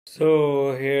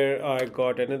So here I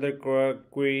got another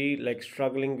query like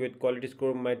struggling with quality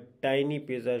score. My tiny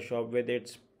pizza shop with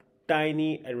its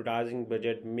tiny advertising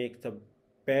budget makes the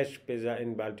best pizza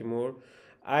in Baltimore.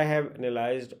 I have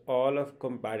analyzed all of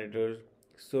competitors,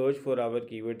 search for our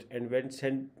keywords, and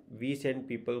we send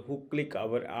people who click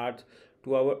our ads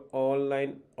to our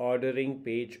online ordering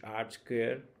page at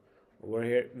Square. Over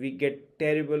here we get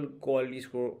terrible quality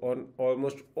score on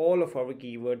almost all of our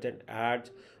keywords and ads,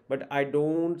 but I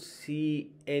don't see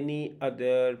any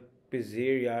other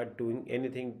pizzeria doing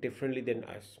anything differently than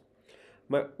us.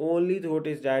 My only thought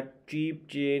is that cheap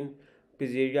chain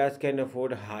pizzerias can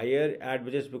afford higher ad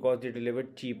budgets because they deliver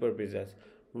cheaper pizzas.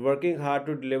 Working hard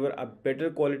to deliver a better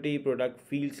quality product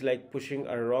feels like pushing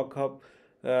a rock up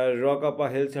a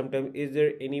hill sometimes. Is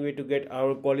there any way to get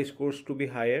our quality scores to be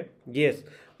higher? Yes.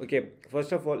 Okay.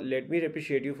 First of all, let me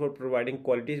appreciate you for providing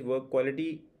quality work.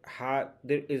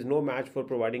 There is no match for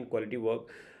providing quality work.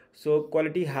 So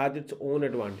quality has its own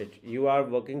advantage. You are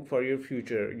working for your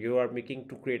future. You are making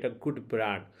to create a good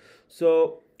brand.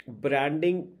 So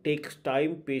branding takes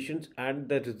time, patience, and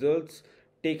the results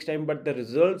takes time. But the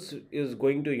results is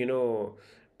going to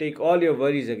take all your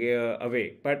worries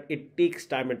away. But it takes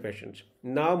time and patience.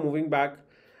 Now moving back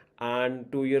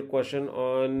and to your question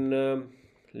on.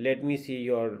 Let me see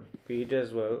your page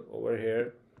as well over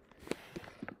here.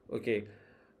 Okay,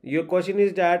 your question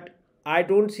is that I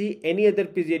don't see any other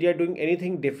pizzeria doing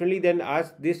anything differently than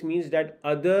us. This means that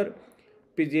other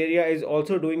pizzeria is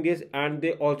also doing this and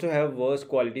they also have worse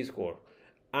quality score.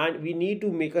 And we need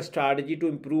to make a strategy to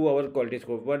improve our quality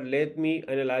score. But let me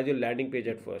analyze your landing page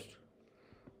at first.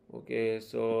 Okay,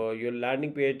 so your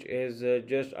landing page is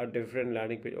just a different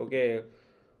landing page. Okay,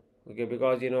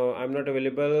 because I'm not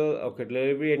available. Okay,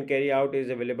 delivery and carry out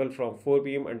is available from 4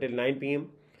 p.m. until 9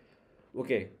 p.m.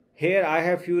 Okay, here I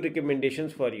have few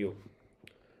recommendations for you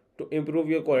to improve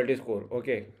your quality score.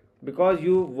 Okay, because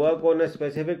you work on a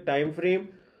specific time frame,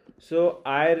 so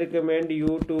I recommend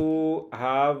you to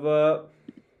have a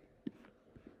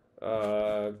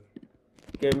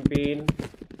campaign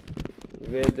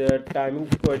with timing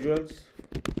schedules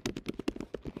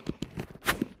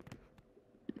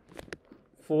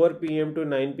 4 p.m. to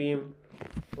 9 p.m.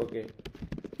 Okay,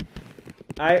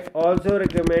 I also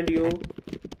recommend you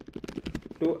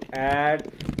to add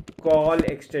call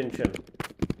extension.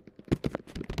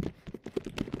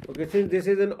 Okay, since this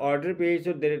is an order page,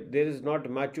 so there is not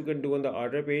much you can do on the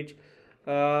order page.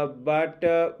 But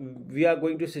we are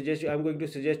going to suggest you I'm going to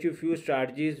suggest you few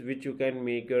strategies which you can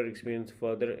make your experience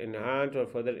further enhance or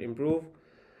further improve.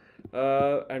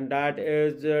 And that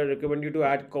is recommend you to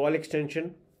add call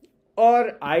extension,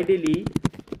 or ideally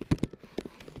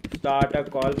start a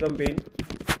call campaign.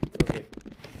 Okay,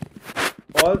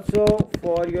 also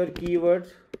for your keywords,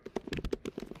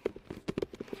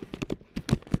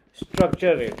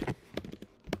 structure it.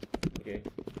 Okay,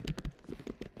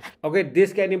 okay,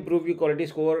 this can improve your quality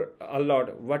score a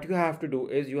lot. What you have to do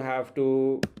is you have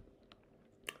to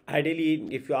ideally,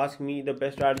 if you ask me, the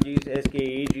best strategy is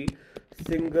SKAG,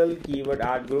 single keyword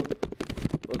ad group.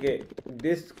 Okay,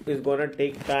 this is gonna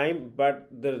take time, but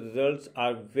the results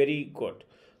are very good.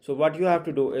 So what you have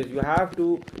to do is you have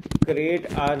to create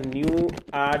a new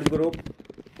ad group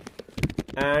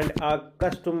and a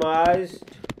customized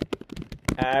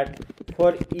ad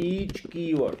for each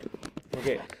keyword.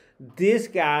 Okay, this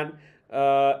can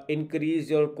increase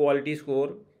your quality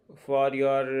score for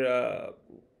your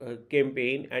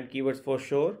campaign and keywords for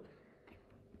sure.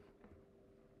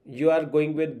 You are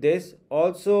going with this.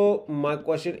 Also my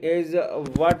question is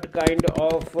what kind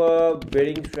of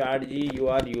bidding strategy you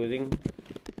are using.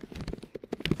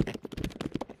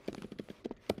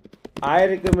 I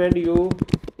recommend you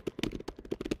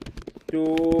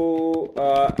to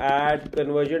add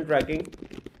conversion tracking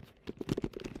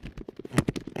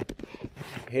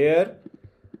here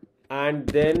and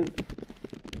then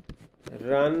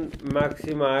run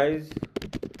maximize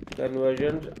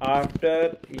conversions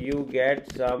after you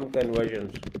get some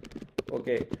conversions.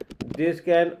 Okay, this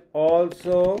can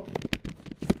also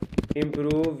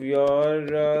improve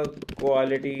your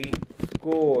quality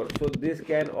score. So this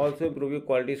can also improve your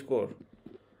quality score.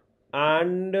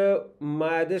 And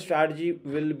my other strategy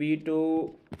will be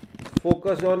to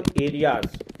focus on areas.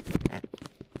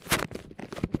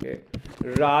 Okay,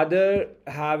 rather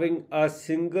having a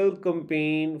single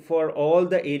campaign for all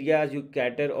the areas you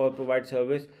cater or provide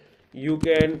service, you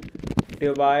can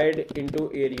divide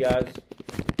into areas.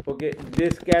 Okay,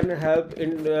 this can help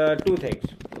in two things.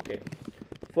 Okay,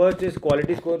 first is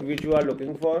quality score which you are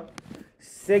looking for.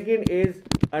 Second is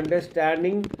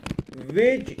understanding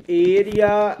which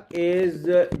area is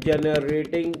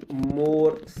generating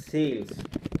more sales.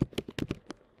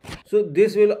 So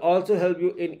this will also help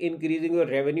you in increasing your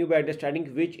revenue by understanding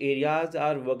which areas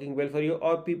are working well for you,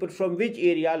 or people from which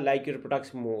area like your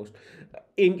products most.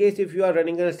 In case if you are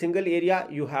running in a single area,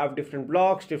 you have different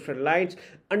blocks, different lines,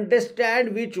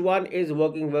 understand which one is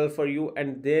working well for you,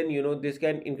 and then this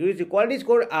can increase your quality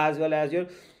score as well as your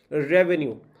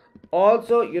revenue.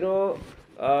 Also,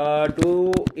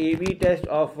 do A/B test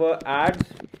of ads,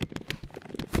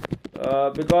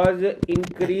 because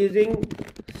increasing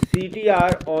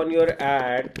CTR on your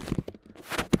ad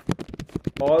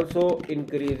also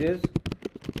increases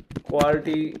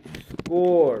quality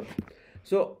score.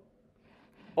 So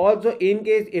also, in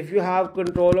case if you have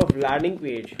control of landing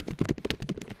page,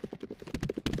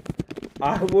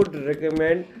 I would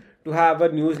recommend to have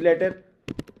a newsletter,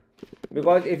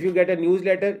 because if you get a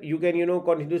newsletter, you can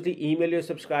continuously email your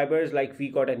subscribers like, we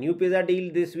got a new pizza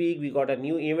deal this week, we got a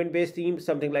new event based theme,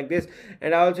 something like this.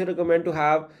 And I also recommend to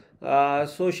have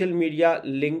social media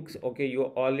links. Okay, you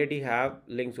already have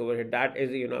links over here, that is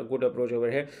a good approach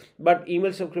over here, but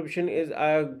email subscription is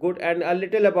good. And a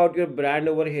little about your brand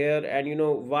over here, and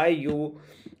uh,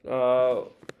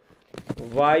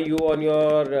 why you on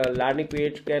your landing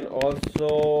page can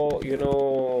also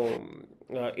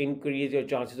increase your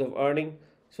chances of earning.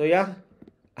 So yeah,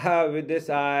 with this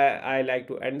I like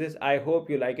to end this. I hope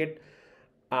you like it,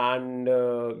 and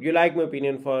you like my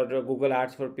opinion for Google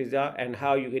Ads for pizza and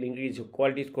how you can increase your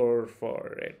quality score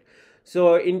for it.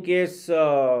 So in case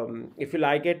if you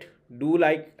like it, do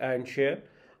like and share.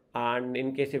 And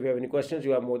in case if you have any questions,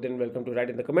 you are more than welcome to write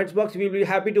in the comments box. We will be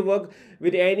happy to work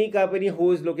with any company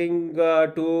who is looking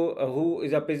who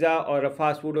is a pizza or a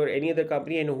fast food or any other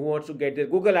company, and who wants to get their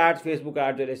Google Ads, Facebook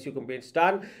ads, or SEO campaigns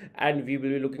done. And we will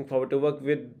be looking forward to work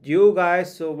with you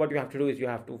guys. So what you have to do is you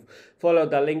have to follow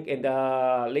the link in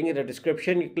the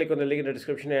description. You click on the link in the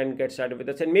description and get started with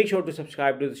us. And make sure to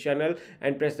subscribe to this channel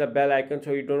and press the bell icon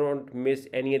so you don't miss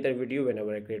any other video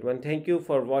whenever I create one. Thank you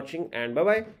for watching, and bye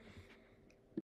bye.